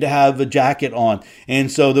 Everybody needed to have a jacket on.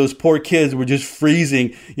 And so those poor kids were just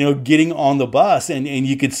freezing, getting on the bus, and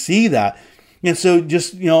you could see that. And so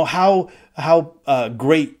just, how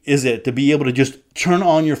great is it to be able to just turn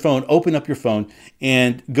on your phone, open up your phone,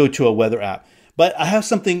 and go to a weather app. But I have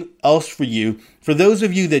something else for you. For those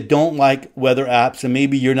of you that don't like weather apps, and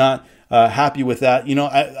maybe you're not happy with that,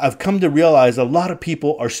 I've come to realize a lot of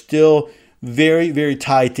people are still very, very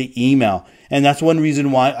tied to email. And that's one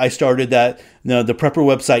reason why I started the Prepper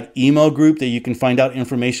Website email group that you can find out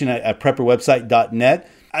information at prepperwebsite.net.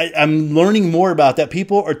 I'm learning more about that.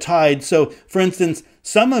 People are tied. So, for instance,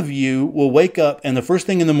 some of you will wake up and the first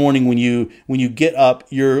thing in the morning when you get up,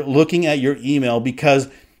 you're looking at your email because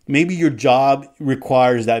maybe your job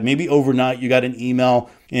requires that. Maybe overnight you got an email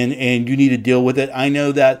and you need to deal with it. I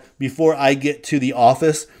know that before I get to the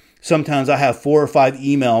office, sometimes I have 4 or 5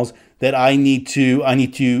 emails that I need to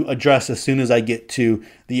address as soon as I get to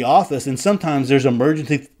the office. And sometimes there's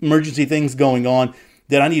emergency things going on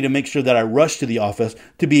that I need to make sure that I rush to the office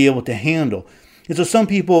to be able to handle. And so some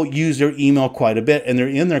people use their email quite a bit, and they're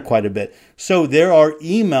in there quite a bit. So there are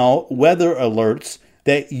email weather alerts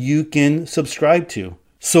that you can subscribe to.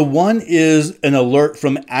 So one is an alert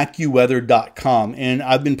from AccuWeather.com, and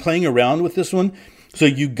I've been playing around with this one. So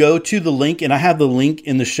you go to the link, and I have the link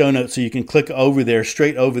in the show notes, so you can click over there,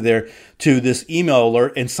 straight over there to this email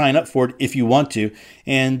alert and sign up for it if you want to.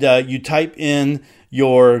 And you type in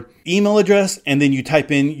your email address, and then you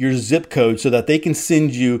type in your zip code so that they can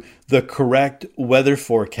send you the correct weather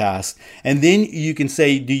forecast. And then you can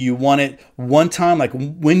say, do you want it one time? Like,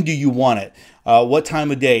 when do you want it? What time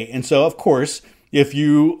of day? And so, of course, if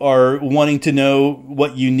you are wanting to know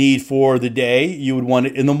what you need for the day, you would want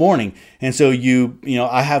it in the morning. And so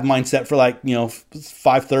I have mine set for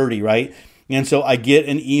 5:30, right? And so I get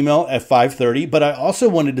an email at 5:30, but I also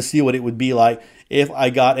wanted to see what it would be like if I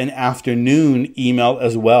got an afternoon email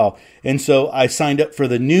as well. And so I signed up for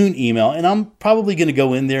the noon email, and I'm probably going to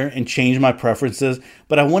go in there and change my preferences,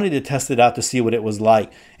 but I wanted to test it out to see what it was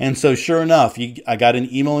like. And so sure enough, I got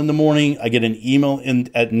an email in the morning, I get an email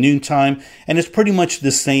at noontime, and it's pretty much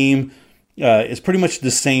the same. It's pretty much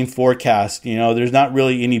the same forecast. There's not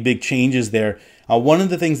really any big changes there. One of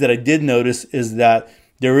the things that I did notice is that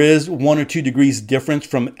there is 1 or 2 degrees difference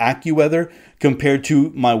from AccuWeather compared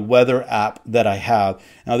to my weather app that I have.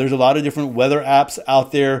 Now, there's a lot of different weather apps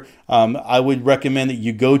out there. I would recommend that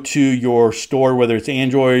you go to your store, whether it's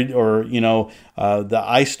Android or, the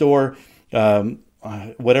iStore,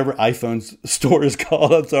 whatever iPhone's store is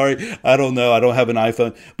called. I'm sorry. I don't know. I don't have an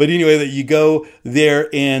iPhone. But anyway, that you go there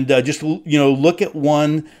and just, look at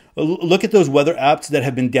those weather apps that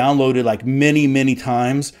have been downloaded like many, many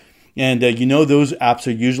times. And those apps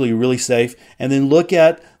are usually really safe. And then look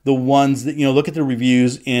at the ones that, look at the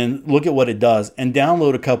reviews and look at what it does and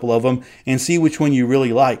download a couple of them and see which one you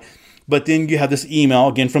really like. But then you have this email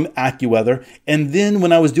again from AccuWeather. And then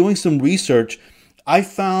when I was doing some research, I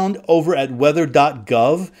found over at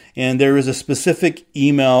weather.gov, and there is a specific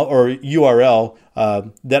email or URL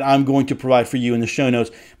that I'm going to provide for you in the show notes.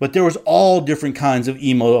 But there was all different kinds of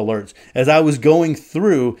email alerts. As I was going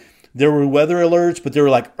through, there were weather alerts, but there were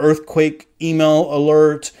like earthquake email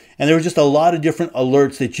alerts, and there was just a lot of different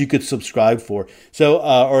alerts that you could subscribe for.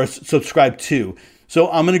 Or subscribe to. So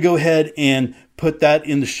I'm going to go ahead and put that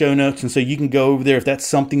in the show notes, and so you can go over there if that's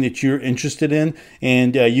something that you're interested in,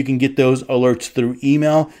 and you can get those alerts through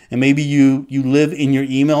email. And maybe you live in your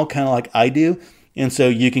email kind of like I do, and so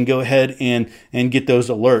you can go ahead and get those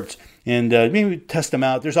alerts. And maybe test them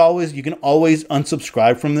out. You can always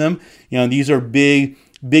unsubscribe from them. These are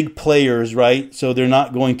big players, right? So they're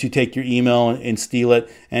not going to take your email and steal it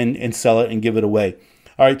and sell it and give it away.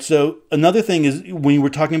 All right. So another thing is when we're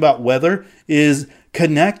talking about weather is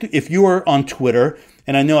connect. If you are on Twitter,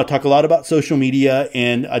 and I know I talk a lot about social media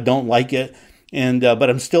and I don't like it, but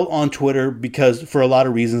I'm still on Twitter because for a lot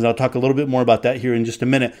of reasons. I'll talk a little bit more about that here in just a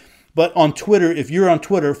minute. But on Twitter, if you're on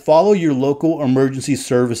Twitter, follow your local emergency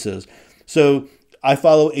services. So I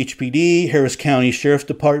follow HPD, Harris County Sheriff's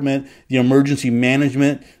Department, the emergency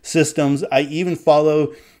management systems. I even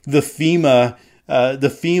follow the FEMA the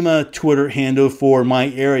FEMA Twitter handle for my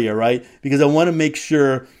area, right? Because I want to make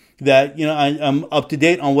sure that, I'm up to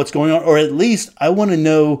date on what's going on, or at least I want to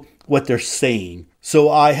know what they're saying.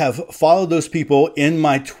 So I have followed those people in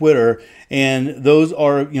my Twitter, and those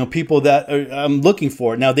are, people that I'm looking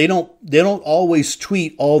for. Now they don't always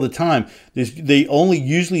tweet all the time. They only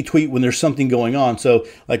usually tweet when there's something going on. So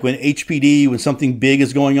like when HPD, when something big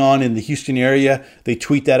is going on in the Houston area, they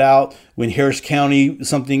tweet that out. When Harris County,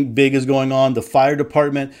 something big is going on, the fire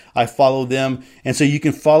department, I follow them. And so you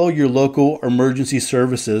can follow your local emergency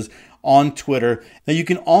services on Twitter. Now you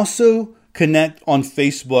can also connect on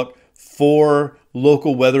Facebook for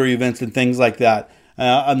local weather events and things like that.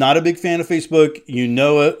 I'm not a big fan of Facebook. You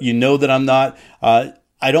know it. You know that I'm not. I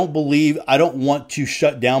don't want to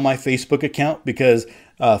shut down my Facebook account because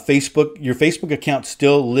your Facebook account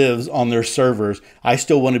still lives on their servers. I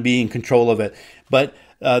still want to be in control of it. But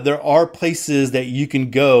there are places that you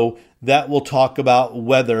can go that will talk about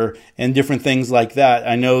weather and different things like that.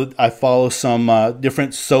 I know I follow some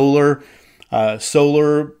different solar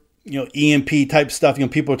EMP type stuff.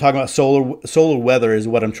 People are talking about solar weather is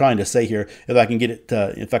what I'm trying to say here. If I can get it,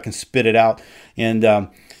 if I can spit it out, and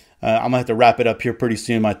I'm gonna have to wrap it up here pretty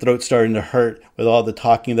soon. My throat's starting to hurt with all the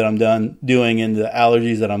talking that I'm doing and the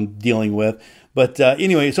allergies that I'm dealing with. But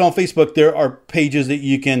anyway, so on Facebook there are pages that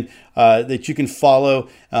you can follow.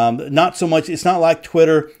 Not so much. It's not like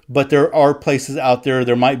Twitter, but there are places out there.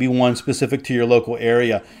 There might be one specific to your local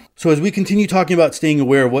area. So as we continue talking about staying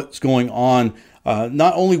aware of what's going on.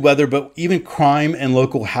 Not only weather, but even crime and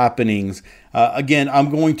local happenings. Again, I'm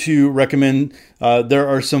going to recommend there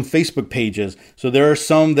are some Facebook pages. So there are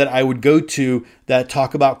some that I would go to that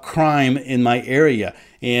talk about crime in my area.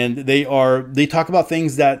 And they talk about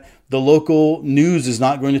things that the local news is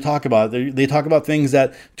not going to talk about. They talk about things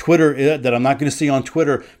that that I'm not going to see on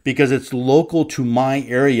Twitter because it's local to my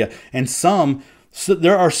area. And so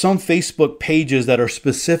there are some Facebook pages that are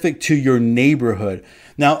specific to your neighborhood.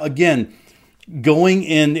 Now, again, going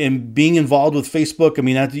in and being involved with Facebook,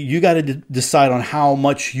 you got to decide on how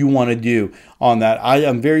much you want to do on that. I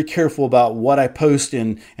am very careful about what I post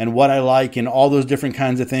and what I like and all those different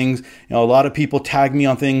kinds of things. A lot of people tag me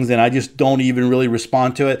on things and I just don't even really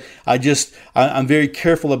respond to it. I'm very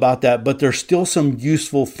careful about that, but there's still some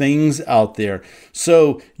useful things out there.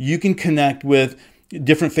 So you can connect with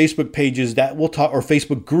different Facebook pages that will talk, or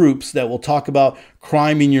Facebook groups that will talk about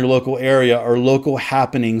crime in your local area or local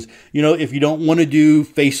happenings. If you don't want to do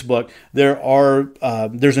Facebook,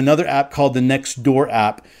 there's another app called the Nextdoor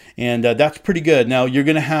app, and that's pretty good. Now you're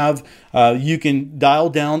going to have you can dial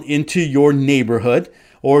down into your neighborhood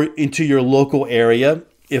or into your local area.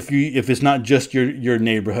 If it's not just your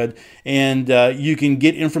neighborhood, and you can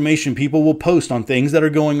get information. People will post on things that are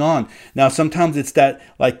going on. Now, sometimes it's that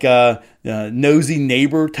nosy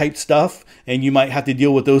neighbor type stuff, and you might have to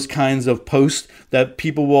deal with those kinds of posts that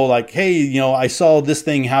people will like, hey, I saw this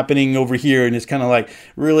thing happening over here, and it's kind of like,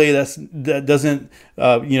 really, that doesn't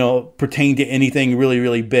pertain to anything really,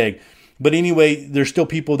 really big. But anyway, there's still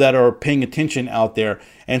people that are paying attention out there,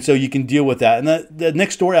 and so you can deal with that. And the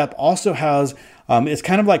Nextdoor app also has it's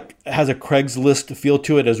kind of like has a Craigslist feel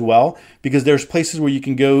to it as well, because there's places where you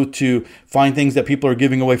can go to find things that people are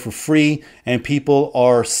giving away for free and people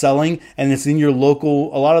are selling, and it's in your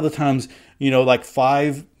local. A lot of the times, like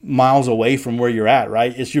 5 miles away from where you're at,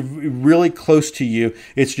 right? It's really close to you.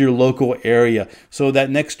 It's your local area. So that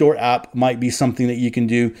Nextdoor app might be something that you can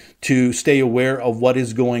do to stay aware of what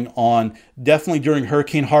is going on. Definitely during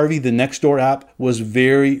Hurricane Harvey, the Nextdoor app was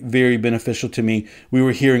very, very beneficial to me. We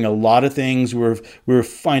were hearing a lot of things. We were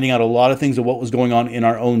finding out a lot of things of what was going on in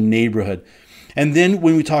our own neighborhood. And then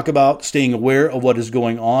when we talk about staying aware of what is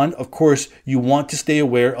going on, of course, you want to stay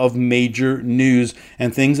aware of major news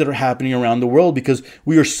and things that are happening around the world, because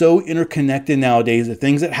we are so interconnected nowadays that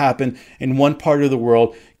things that happen in one part of the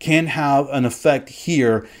world can have an effect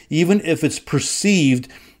here. Even if it's perceived,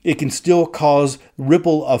 it can still cause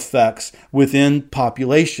ripple effects within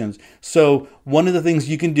populations. So one of the things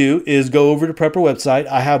you can do is go over to Prepper website.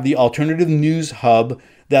 I have the Alternative News Hub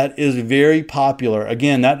that is very popular.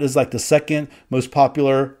 Again, that is like the second most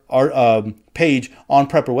popular page on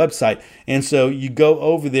Prepper website. And so you go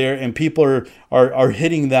over there and people are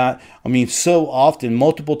hitting that, so often,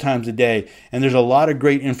 multiple times a day. And there's a lot of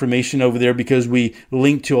great information over there because we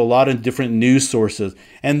link to a lot of different news sources.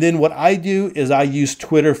 And then what I do is I use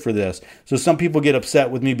Twitter for this. So some people get upset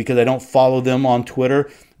with me because I don't follow them on Twitter.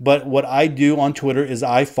 But what I do on Twitter is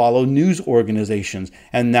I follow news organizations,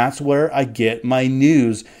 and that's where I get my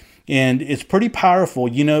news. And it's pretty powerful.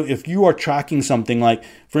 If you are tracking something like,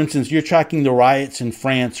 for instance, you're tracking the riots in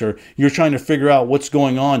France, or you're trying to figure out what's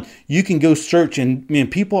going on, you can go search, and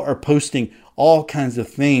people are posting all kinds of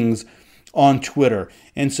things on Twitter.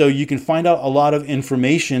 And so you can find out a lot of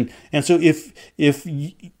information. And so if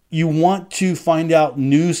you want to find out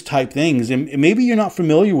news type things, and maybe you're not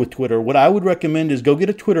familiar with Twitter, what I would recommend is go get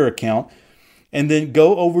a Twitter account and then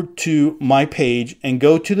go over to my page and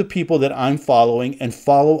go to the people that I'm following and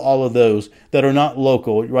follow all of those that are not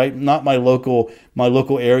local, right? Not my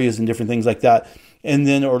local areas and different things like that. And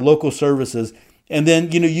then, or local services. And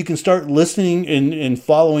then, you can start listening and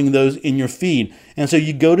following those in your feed. And so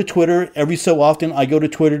you go to Twitter every so often. I go to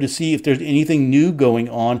Twitter to see if there's anything new going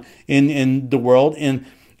on in the world. And,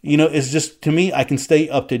 it's just, to me, I can stay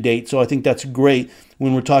up to date. So I think that's great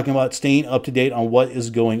when we're talking about staying up to date on what is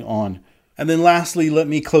going on. And then lastly, let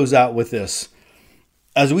me close out with this.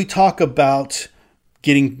 As we talk about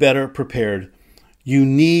getting better prepared, you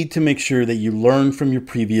need to make sure that you learn from your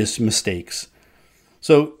previous mistakes.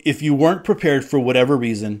 So if you weren't prepared for whatever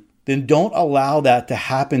reason, then don't allow that to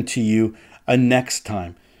happen to you a next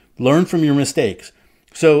time. Learn from your mistakes.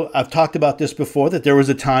 So I've talked about this before, that there was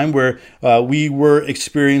a time where we were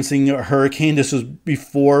experiencing a hurricane. This was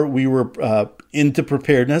before we were into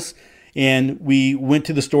preparedness. And we went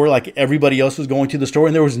to the store like everybody else was going to the store,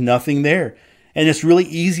 and there was nothing there. And it's really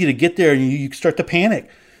easy to get there and you start to panic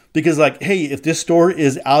because, like, hey, if this store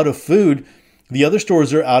is out of food, the other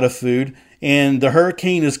stores are out of food, and the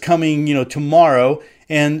hurricane is coming, tomorrow.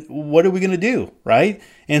 And what are we going to do, right?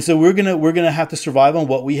 And so we're gonna have to survive on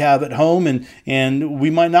what we have at home, and we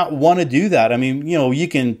might not want to do that. I mean, you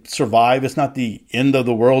can survive. It's not the end of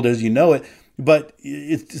the world as you know it, but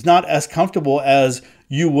it's not as comfortable as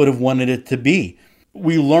you would have wanted it to be.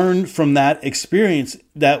 We learned from that experience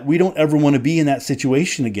that we don't ever want to be in that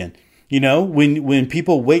situation again. When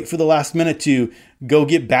people wait for the last minute to go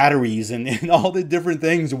get batteries and all the different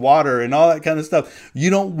things, water and all that kind of stuff, we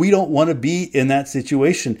don't want to be in that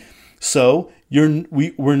situation. So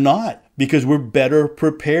we're not, because we're better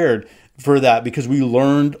prepared for that, because we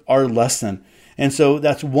learned our lesson. And so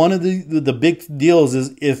that's one of the big deals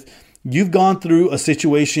is if you've gone through a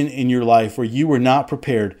situation in your life where you were not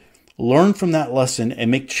prepared, learn from that lesson and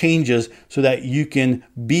make changes so that you can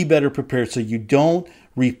be better prepared so you don't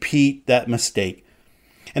repeat that mistake.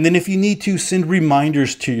 And then if you need to, send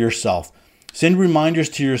reminders to yourself. Send reminders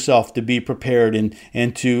to yourself to be prepared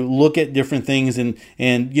and to look at different things. And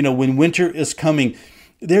when winter is coming,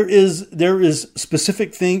 there is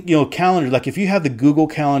specific calendar. Like if you have the Google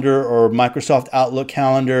Calendar or Microsoft Outlook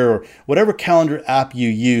calendar or whatever calendar app you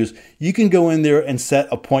use, you can go in there and set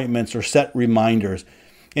appointments or set reminders.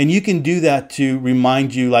 And you can do that to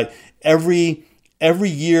remind you, like every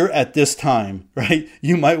year at this time, right?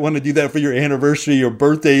 You might want to do that for your anniversary or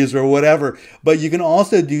birthdays or whatever, but you can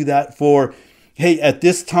also do that for, hey, at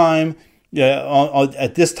this time,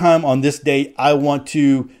 on this date, I want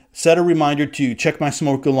to set a reminder to check my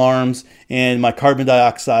smoke alarms and my carbon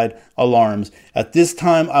dioxide alarms. At this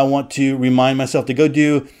time, I want to remind myself to go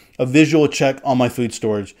do a visual check on my food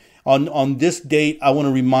storage. On this date, I want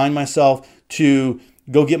to remind myself to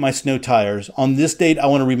go get my snow tires. On this date, I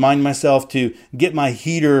want to remind myself to get my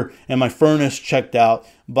heater and my furnace checked out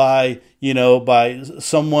by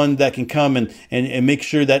someone that can come and make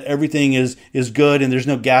sure that everything is good and there's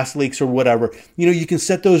no gas leaks or whatever. You can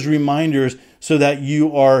set those reminders so that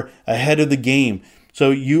you are ahead of the game,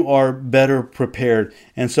 so you are better prepared.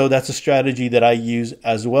 And so that's a strategy that I use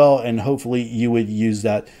as well, and hopefully you would use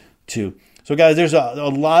that too. So guys, there's a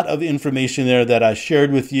lot of information there that I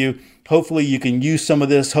shared with you. Hopefully you can use some of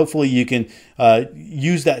this. Hopefully you can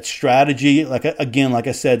use that strategy. Like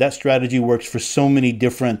I said, that strategy works for so many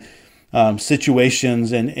different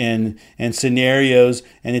situations and scenarios,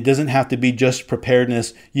 and it doesn't have to be just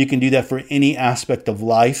preparedness. You can do that for any aspect of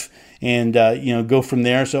life, and go from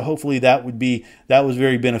there. So hopefully that was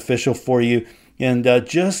very beneficial for you, and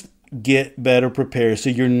just get better prepared so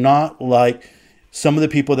you're not like some of the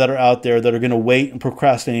people that are out there that are going to wait and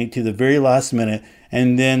procrastinate to the very last minute,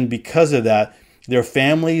 and then because of that, their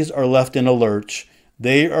families are left in a lurch.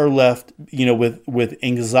 They are left, with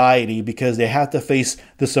anxiety because they have to face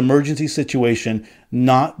this emergency situation,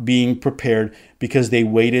 not being prepared because they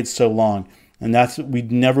waited so long. And we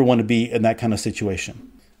never want to be in that kind of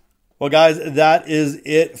situation. Well, guys, that is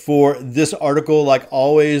it for this article. Like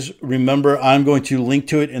always, remember, I'm going to link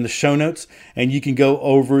to it in the show notes, and you can go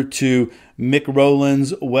over to Mick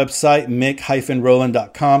Rowland's website,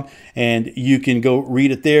 mick-rowland.com, and you can go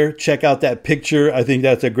read it there. Check out that picture. I think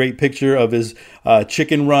that's a great picture of his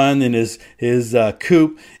chicken run and his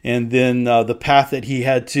coop, and then the path that he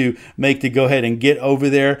had to make to go ahead and get over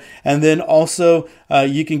there. And then also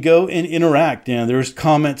you can go and interact. There's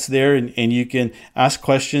comments there, and you can ask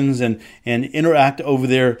questions and interact over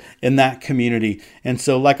there in that community. And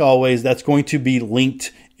so, like always, that's going to be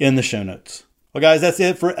linked in the show notes. Well, guys, that's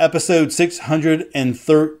it for episode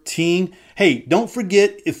 613. Hey, don't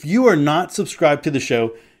forget, if you are not subscribed to the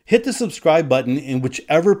show, hit the subscribe button in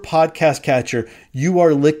whichever podcast catcher you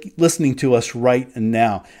are listening to us right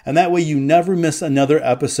now. And that way you never miss another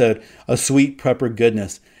episode of Sweet Prepper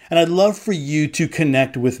Goodness. And I'd love for you to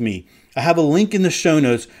connect with me. I have a link in the show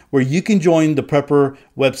notes where you can join the Prepper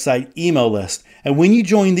website email list. And when you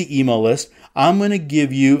join the email list, I'm going to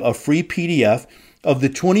give you a free PDF of the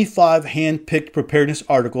 25 hand-picked preparedness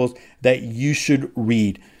articles that you should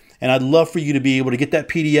read. And I'd love for you to be able to get that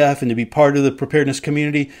PDF and to be part of the preparedness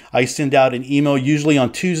community. I send out an email usually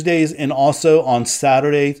on Tuesdays and also on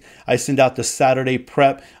Saturdays. I send out the Saturday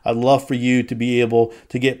prep. I'd love for you to be able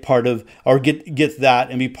to get part of, or get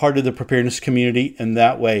that and be part of the preparedness community in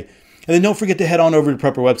that way. And then don't forget to head on over to the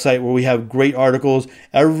Prepper website where we have great articles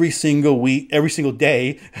every single week, every single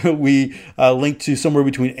day. We link to somewhere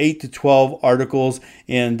between 8 to 12 articles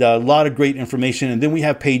and a lot of great information. And then we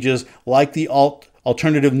have pages like the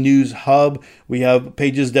Alternative News Hub. We have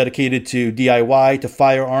pages dedicated to DIY, to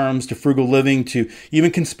firearms, to frugal living, to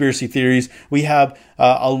even conspiracy theories. We have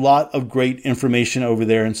a lot of great information over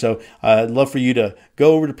there. And so I'd love for you to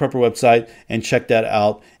go over to Prepper website and check that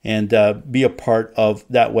out and be a part of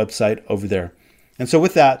that website over there. And so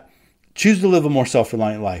with that, choose to live a more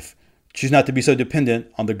self-reliant life. Choose not to be so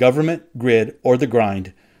dependent on the government, grid, or the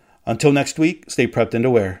grind. Until next week, stay prepped and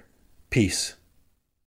aware. Peace.